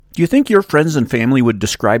Do you think your friends and family would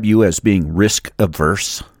describe you as being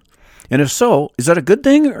risk-averse? And if so, is that a good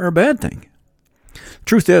thing or a bad thing?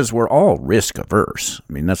 Truth is, we're all risk-averse.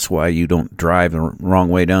 I mean, that's why you don't drive the wrong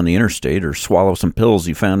way down the interstate or swallow some pills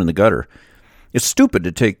you found in the gutter. It's stupid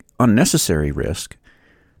to take unnecessary risk.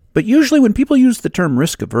 But usually when people use the term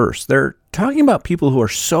risk-averse, they're talking about people who are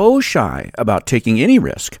so shy about taking any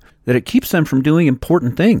risk that it keeps them from doing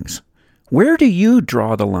important things. Where do you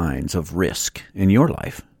draw the lines of risk in your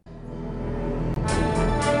life?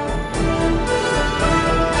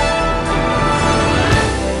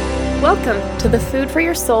 Welcome to the Food for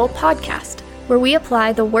Your Soul podcast, where we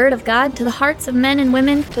apply the Word of God to the hearts of men and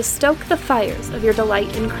women to stoke the fires of your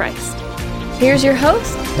delight in Christ. Here's your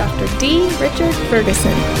host, Dr. D. Richard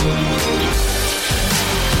Ferguson.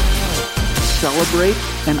 Celebrate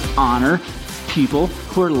and honor people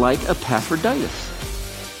who are like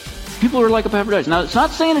Epaphroditus. People who are like Epaphroditus. Now, it's not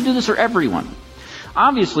saying to do this for everyone.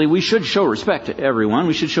 Obviously, we should show respect to everyone.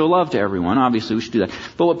 We should show love to everyone. Obviously, we should do that.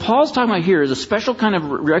 But what Paul's talking about here is a special kind of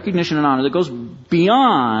recognition and honor that goes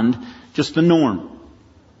beyond just the norm.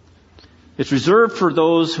 It's reserved for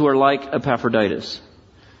those who are like Epaphroditus.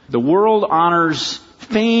 The world honors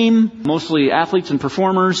fame, mostly athletes and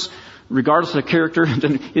performers, regardless of their character.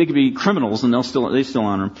 They could be criminals, and they still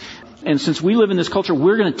honor them. And since we live in this culture,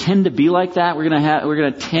 we're going to tend to be like that. We're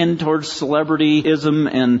going to tend towards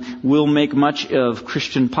celebrityism, and we'll make much of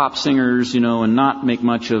Christian pop singers, and not make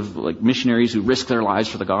much of like missionaries who risk their lives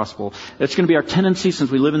for the gospel. That's going to be our tendency since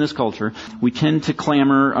we live in this culture. We tend to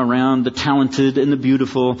clamor around the talented and the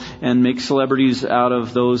beautiful and make celebrities out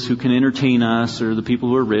of those who can entertain us or the people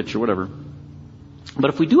who are rich or whatever. But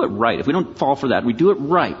if we do it right, if we don't fall for that, we do it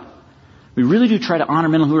right. We really do try to honor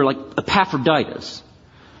men who are like Epaphroditus.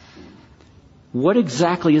 What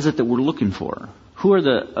exactly is it that we're looking for? Who are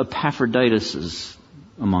the Epaphroditus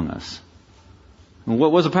among us? And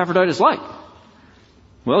what was Epaphroditus like?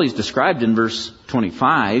 Well, he's described in verse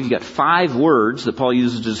 25. You got 5 words that Paul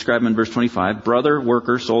uses to describe him in verse 25. Brother,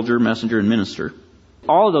 worker, soldier, messenger, and minister.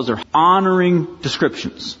 All of those are honoring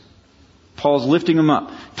descriptions. Paul's lifting him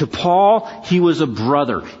up. To Paul, he was a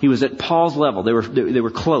brother. He was at Paul's level. They were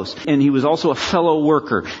close. And he was also a fellow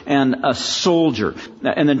worker and a soldier.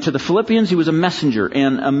 And then to the Philippians, he was a messenger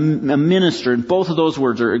and a minister. And both of those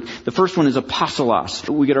words are, the first one is apostolos.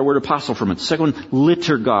 We get our word apostle from it. The second one,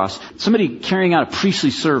 liturgos. Somebody carrying out a priestly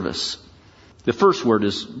service. The first word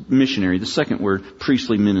is missionary. The second word,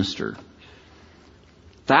 priestly minister.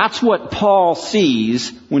 That's what Paul sees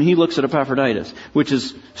when he looks at Epaphroditus, which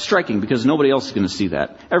is striking because nobody else is going to see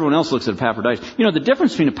that. Everyone else looks at Epaphroditus. The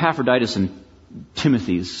difference between Epaphroditus and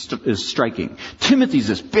Timothy is striking. Timothy's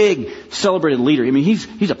this big, celebrated leader. I mean,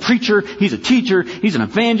 he's a preacher, he's a teacher, he's an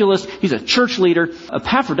evangelist, he's a church leader.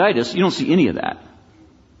 Epaphroditus, you don't see any of that.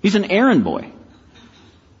 He's an errand boy.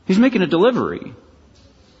 He's making a delivery.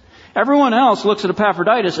 Everyone else looks at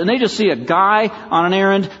Epaphroditus and they just see a guy on an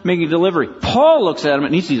errand making a delivery. Paul looks at him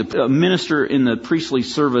and he sees a minister in the priestly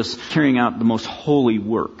service carrying out the most holy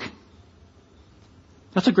work.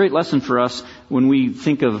 That's a great lesson for us when we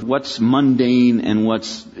think of what's mundane and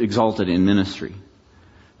what's exalted in ministry.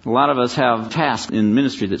 A lot of us have tasks in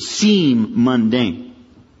ministry that seem mundane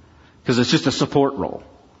because it's just a support role.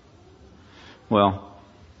 Well,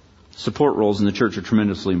 support roles in the church are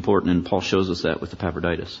tremendously important, and Paul shows us that with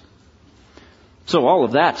Epaphroditus. So all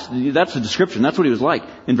of that's the description. That's what he was like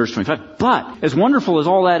in verse 25. But as wonderful as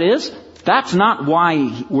all that is, that's not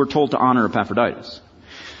why we're told to honor Epaphroditus.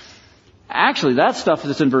 Actually, that stuff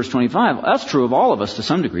that's in verse 25, that's true of all of us to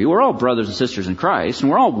some degree. We're all brothers and sisters in Christ, and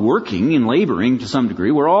we're all working and laboring to some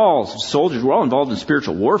degree. We're all soldiers. We're all involved in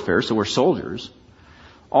spiritual warfare, so we're soldiers.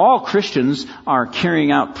 All Christians are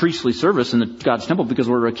carrying out priestly service in God's temple because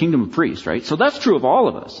we're a kingdom of priests, right? So that's true of all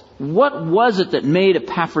of us. What was it that made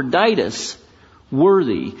Epaphroditus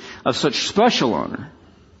worthy of such special honor?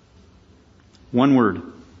 One word.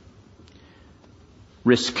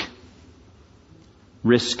 Risk.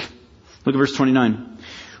 Risk. Look at verse 29.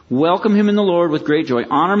 Welcome him in the Lord with great joy.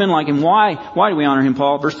 Honor men like him. Why do we honor him,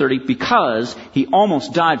 Paul? Verse 30. Because he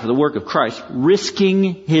almost died for the work of Christ,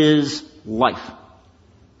 risking his life.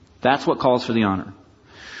 That's what calls for the honor.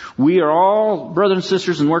 We are all brothers and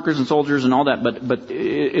sisters and workers and soldiers and all that, but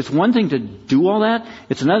it's one thing to do all that.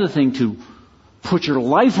 It's another thing to put your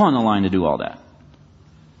life on the line to do all that.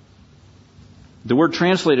 The word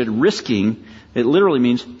translated risking, it literally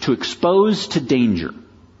means to expose to danger.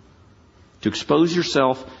 To expose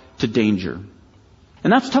yourself to danger.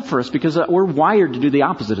 And that's tough for us because we're wired to do the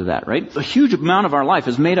opposite of that, right? A huge amount of our life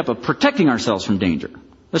is made up of protecting ourselves from danger.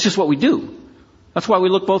 That's just what we do. That's why we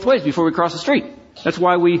look both ways before we cross the street. That's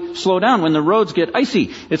why we slow down when the roads get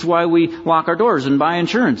icy. It's why we lock our doors and buy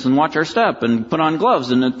insurance and watch our step and put on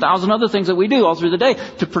gloves and 1,000 other things that we do all through the day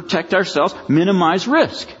to protect ourselves, minimize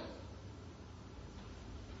risk.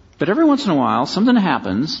 But every once in a while, something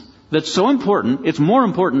happens that's so important, it's more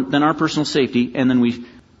important than our personal safety, and then we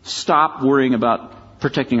stop worrying about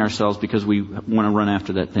protecting ourselves because we want to run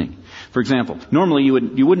after that thing. For example, normally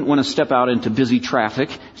you wouldn't want to step out into busy traffic.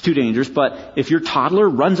 It's too dangerous. But if your toddler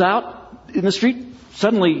runs out in the street,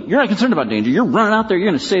 suddenly you're not concerned about danger. You're running out there. You're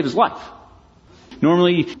going to save his life.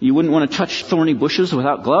 Normally you wouldn't want to touch thorny bushes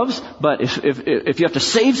without gloves. But if you have to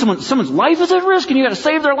save someone's life is at risk and you got to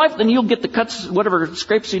save their life, then you'll get the cuts, whatever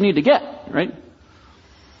scrapes you need to get, right?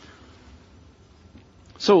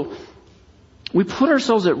 So we put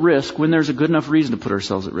ourselves at risk when there's a good enough reason to put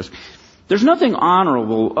ourselves at risk. There's nothing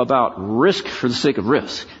honorable about risk for the sake of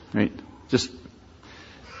risk, right? Just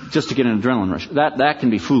to get an adrenaline rush. That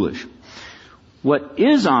can be foolish. What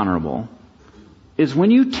is honorable is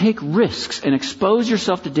when you take risks and expose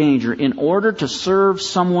yourself to danger in order to serve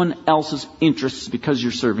someone else's interests because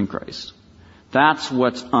you're serving Christ. That's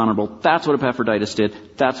what's honorable. That's what Epaphroditus did.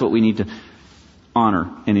 That's what we need to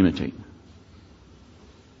honor and imitate.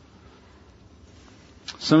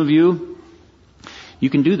 Some of you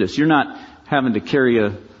can do this. You're not having to carry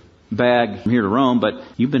a bag from here to Rome, but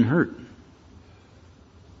you've been hurt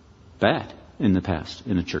bad in the past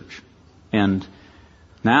in the church. And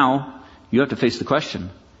now you have to face the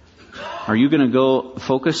question, are you going to go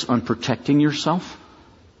focus on protecting yourself?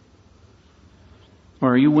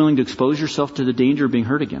 Or are you willing to expose yourself to the danger of being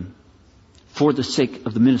hurt again for the sake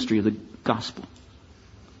of the ministry of the gospel?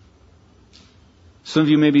 Some of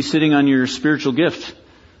you may be sitting on your spiritual gift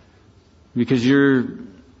because you're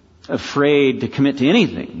afraid to commit to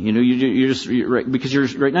anything.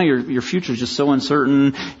 Because right now your future is just so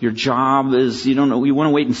uncertain. Your job is, you don't know, you want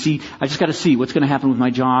to wait and see. I just got to see what's going to happen with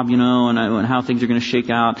my job, and how things are going to shake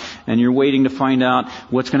out. And you're waiting to find out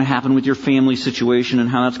what's going to happen with your family situation and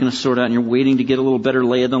how that's going to sort out. And you're waiting to get a little better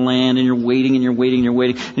lay of the land. And you're waiting and you're waiting and you're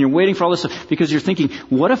waiting and you're waiting for all this stuff because you're thinking,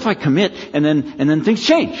 what if I commit and then things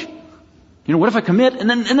change? What if I commit and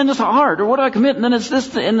then it's hard? Or what if I commit and then it's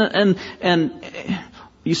this and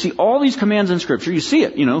you see all these commands in Scripture. You see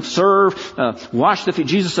it, serve, wash the feet.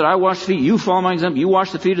 Jesus said, I wash the feet. You follow my example. You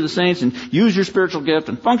wash the feet of the saints and use your spiritual gift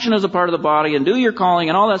and function as a part of the body and do your calling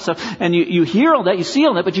and all that stuff. And you hear all that, you see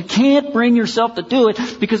all that, but you can't bring yourself to do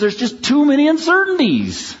it because there's just too many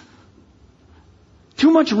uncertainties.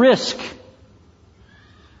 Too much risk.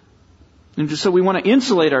 And just so we want to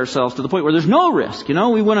insulate ourselves to the point where there's no risk, We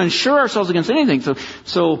want to insure ourselves against anything.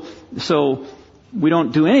 So we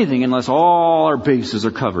don't do anything unless all our bases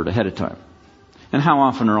are covered ahead of time. And how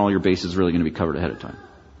often are all your bases really going to be covered ahead of time?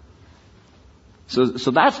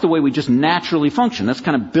 So that's the way we just naturally function. That's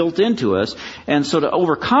kind of built into us. And so to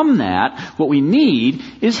overcome that, what we need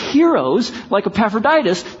is heroes like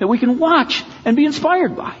Epaphroditus that we can watch and be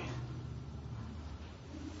inspired by.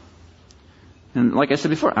 And like I said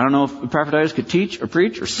before, I don't know if Epaphroditus could teach or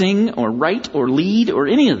preach or sing or write or lead or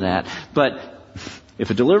any of that, but if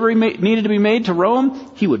a delivery needed to be made to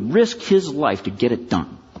Rome, he would risk his life to get it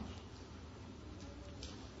done.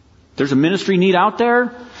 There's a ministry need out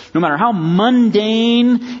there. No matter how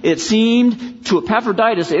mundane it seemed to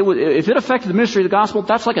Epaphroditus, if it affected the ministry of the gospel,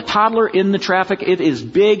 that's like a toddler in the traffic. It is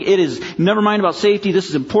big. It is, never mind about safety. This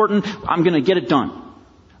is important. I'm going to get it done.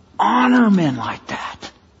 Honor men like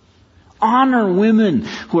that. Honor women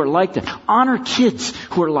who are like that. Honor kids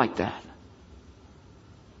who are like that.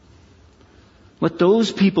 Let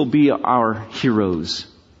those people be our heroes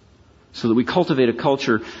so that we cultivate a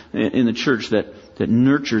culture in the church that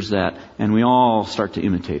nurtures that and we all start to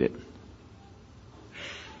imitate it.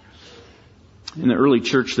 In the early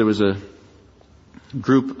church, there was a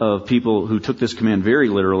group of people who took this command very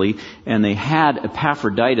literally, and they had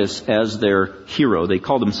Epaphroditus as their hero. They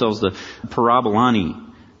called themselves the Parabolani.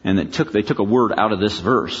 And they took a word out of this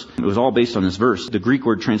verse. It was all based on this verse. The Greek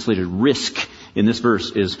word translated risk in this verse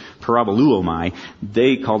is paraboluomai.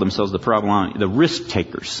 They called themselves the parabolani, the risk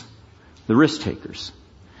takers. The risk takers.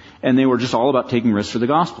 And they were just all about taking risks for the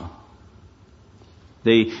gospel.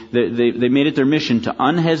 They made it their mission to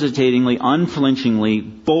unhesitatingly, unflinchingly,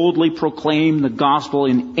 boldly proclaim the gospel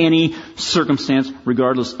in any circumstance,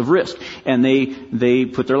 regardless of risk. And they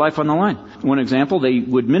put their life on the line. One example, they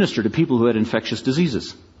would minister to people who had infectious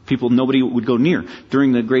diseases. People nobody would go near.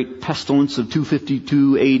 During the great pestilence of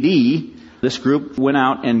 252 AD, this group went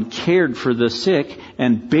out and cared for the sick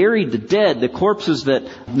and buried the dead, the corpses that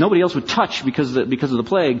nobody else would touch because of the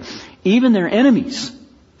plague. Even their enemies,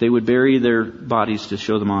 they would bury their bodies to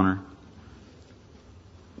show them honor.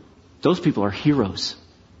 Those people are heroes.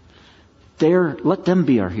 let them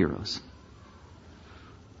be our heroes.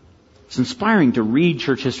 It's inspiring to read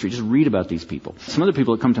church history. Just read about these people. Some other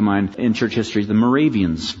people that come to mind in church history, the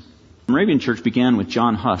Moravians. The Moravian church began with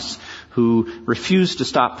John Huss, who refused to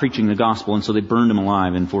stop preaching the gospel, and so they burned him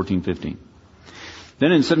alive in 1415.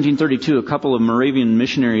 Then in 1732, a couple of Moravian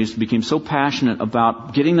missionaries became so passionate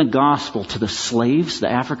about getting the gospel to the slaves, the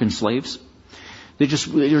African slaves. They're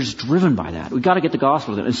just driven by that. We've got to get the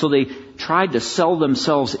gospel to them. And so they tried to sell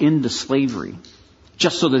themselves into slavery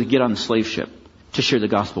just so that they get on the slave ship to share the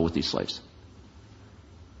gospel with these slaves.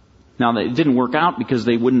 Now, it didn't work out because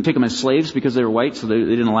they wouldn't take them as slaves because they were white, so they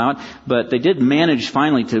didn't allow it. But they did manage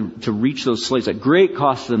finally to reach those slaves at great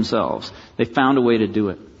cost to themselves. They found a way to do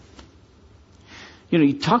it. You know,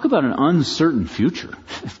 you talk about an uncertain future.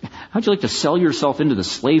 How'd you like to sell yourself into the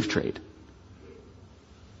slave trade?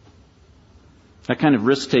 That kind of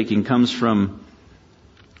risk-taking comes from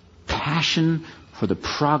passion for the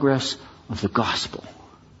progress of the gospel.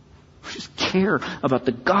 We just care about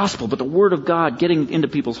the gospel, about the Word of God getting into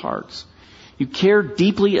people's hearts. You care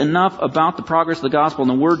deeply enough about the progress of the gospel and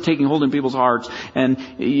the Word taking hold in people's hearts, and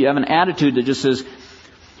you have an attitude that just says,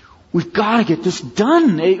 we've got to get this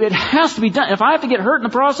done. It has to be done. If I have to get hurt in the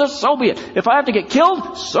process, so be it. If I have to get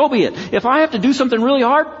killed, so be it. If I have to do something really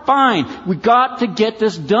hard, fine. We've got to get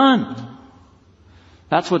this done.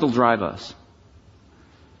 That's what will drive us.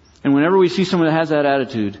 And whenever we see someone that has that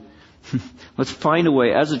attitude, let's find a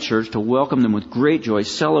way as a church to welcome them with great joy,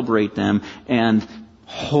 celebrate them, and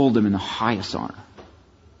hold them in the highest honor.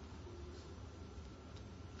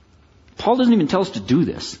 Paul doesn't even tell us to do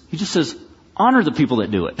this. He just says, honor the people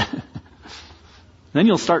that do it. Then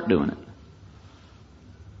you'll start doing it.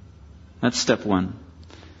 That's step one.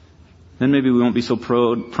 Then maybe we won't be so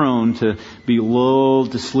prone to be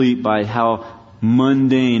lulled to sleep by how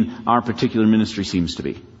mundane our particular ministry seems to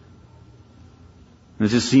be. It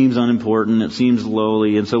just seems unimportant, it seems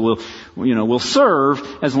lowly, and so we'll serve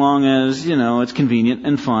as long as, it's convenient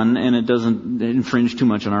and fun and it doesn't infringe too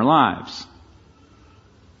much on our lives.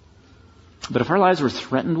 But if our lives were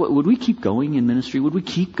threatened, would we keep going in ministry? Would we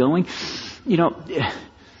keep going? You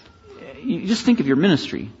just think of your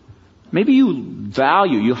ministry. Maybe you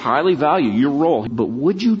highly value your role, but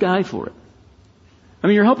would you die for it? I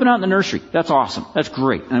mean, you're helping out in the nursery. That's awesome. That's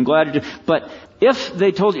great. And I'm glad you do. But if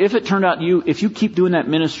it turned out if you keep doing that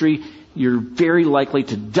ministry, you're very likely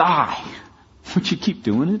to die. Would you keep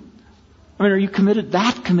doing it? I mean, are you committed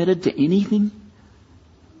to anything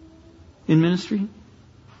in ministry?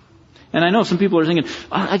 And I know some people are thinking,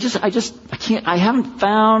 I can't, I haven't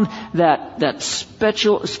found that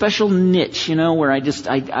special niche, where I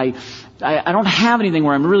don't have anything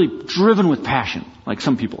where I'm really driven with passion, like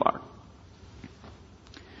some people are.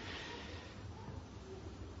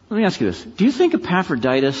 Let me ask you this. Do you think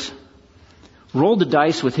Epaphroditus rolled the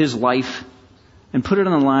dice with his life and put it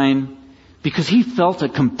on the line because he felt a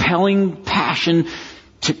compelling passion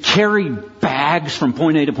to carry bags from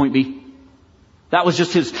point A to point B? That was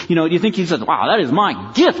just his, do you think he said, wow, that is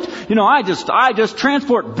my gift. I just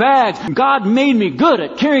transport bags. God made me good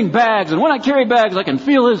at carrying bags. And when I carry bags, I can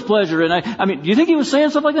feel His pleasure. And I mean, do you think he was saying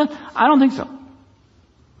stuff like that? I don't think so.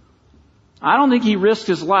 I don't think he risked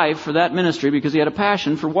his life for that ministry because he had a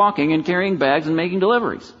passion for walking and carrying bags and making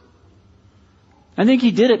deliveries. I think he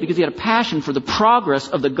did it because he had a passion for the progress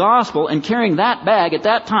of the gospel, and carrying that bag at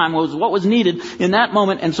that time was what was needed in that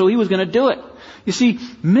moment, and so he was going to do it. You see,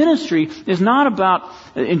 ministry is not about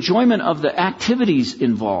enjoyment of the activities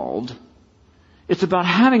involved. It's about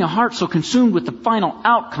having a heart so consumed with the final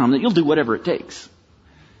outcome that you'll do whatever it takes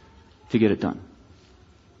to get it done.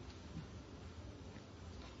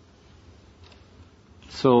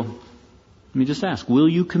 So, let me just ask, will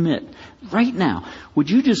you commit right now? Would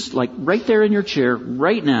you just, right there in your chair,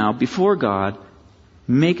 right now, before God,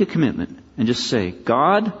 make a commitment and just say,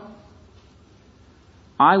 God,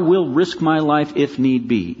 I will risk my life if need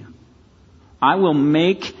be. I will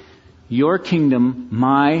make your kingdom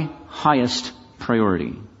my highest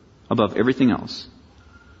priority above everything else.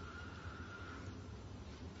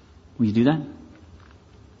 Will you do that?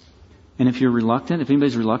 And if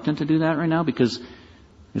anybody's reluctant to do that right now because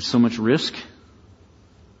there's so much risk,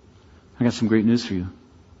 I got some great news for you.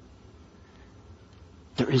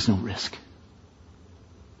 There is no risk.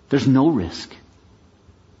 There's no risk.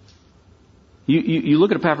 You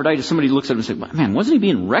look at Epaphroditus, somebody looks at him and says, man, wasn't he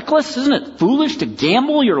being reckless? Isn't it foolish to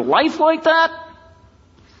gamble your life like that?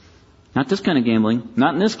 Not this kind of gambling.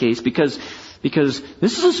 Not in this case, because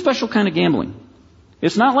this is a special kind of gambling.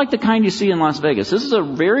 It's not like the kind you see in Las Vegas. This is a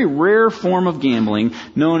very rare form of gambling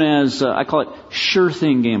known as, I call it sure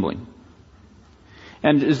thing gambling.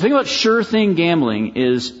 And the thing about sure thing gambling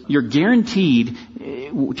is you're guaranteed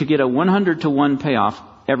to get a 100-to-1 payoff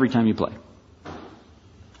every time you play.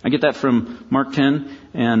 I get that from Mark 10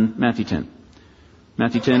 and Matthew 10.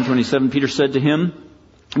 Matthew 10:27, Peter said to him,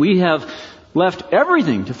 "We have left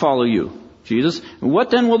everything to follow you, Jesus. What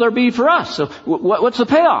then will there be for us?" So what's the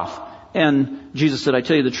payoff? And Jesus said, "I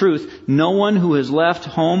tell you the truth, no one who has left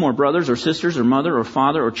home or brothers or sisters or mother or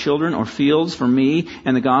father or children or fields for me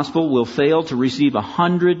and the gospel will fail to receive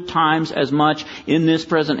 100 times as much in this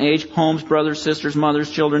present age, homes, brothers, sisters, mothers,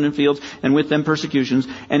 children, and fields, and with them persecutions,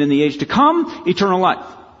 and in the age to come, eternal life."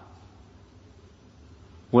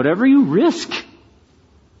 Whatever you risk,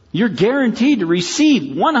 you're guaranteed to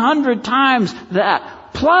receive 100 times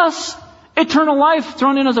that, plus eternal life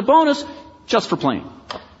thrown in as a bonus just for playing.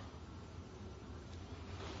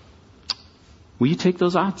 Will you take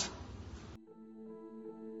those odds?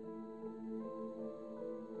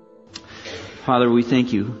 Father, we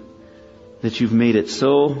thank you that you've made it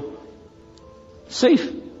so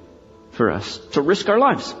safe for us to risk our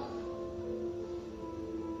lives.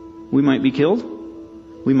 We might be killed.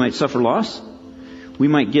 We might suffer loss. We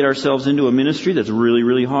might get ourselves into a ministry that's really,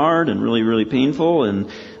 really hard and really, really painful and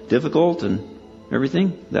difficult and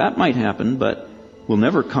everything. That might happen, but we'll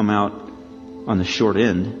never come out on the short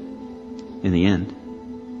end in the end.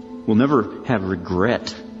 We'll never have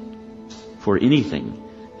regret for anything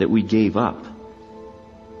that we gave up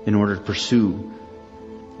in order to pursue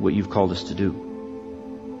what you've called us to do.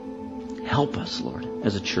 Help us, Lord,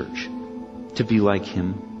 as a church, to be like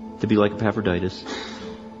him, to be like Epaphroditus.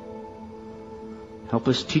 Help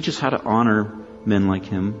us, teach us how to honor men like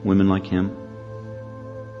him, women like him.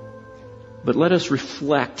 But let us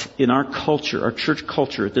reflect in our culture, our church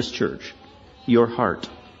culture at this church, your heart,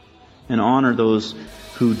 and honor those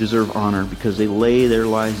who deserve honor because they lay their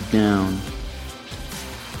lives down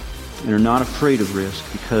and are not afraid of risk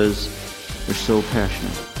because they're so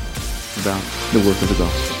passionate about the work of the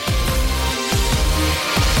gospel.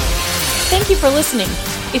 Thank you for listening.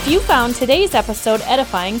 If you found today's episode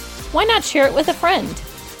edifying, why not share it with a friend?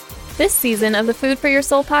 This season of the Food for Your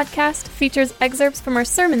Soul podcast features excerpts from our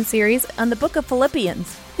sermon series on the book of Philippians.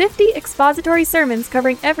 50 expository sermons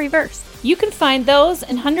covering every verse. You can find those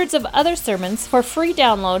and hundreds of other sermons for free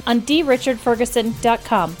download on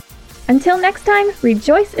drichardferguson.com. Until next time,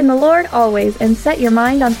 rejoice in the Lord always and set your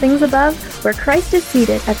mind on things above where Christ is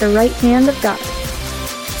seated at the right hand of God.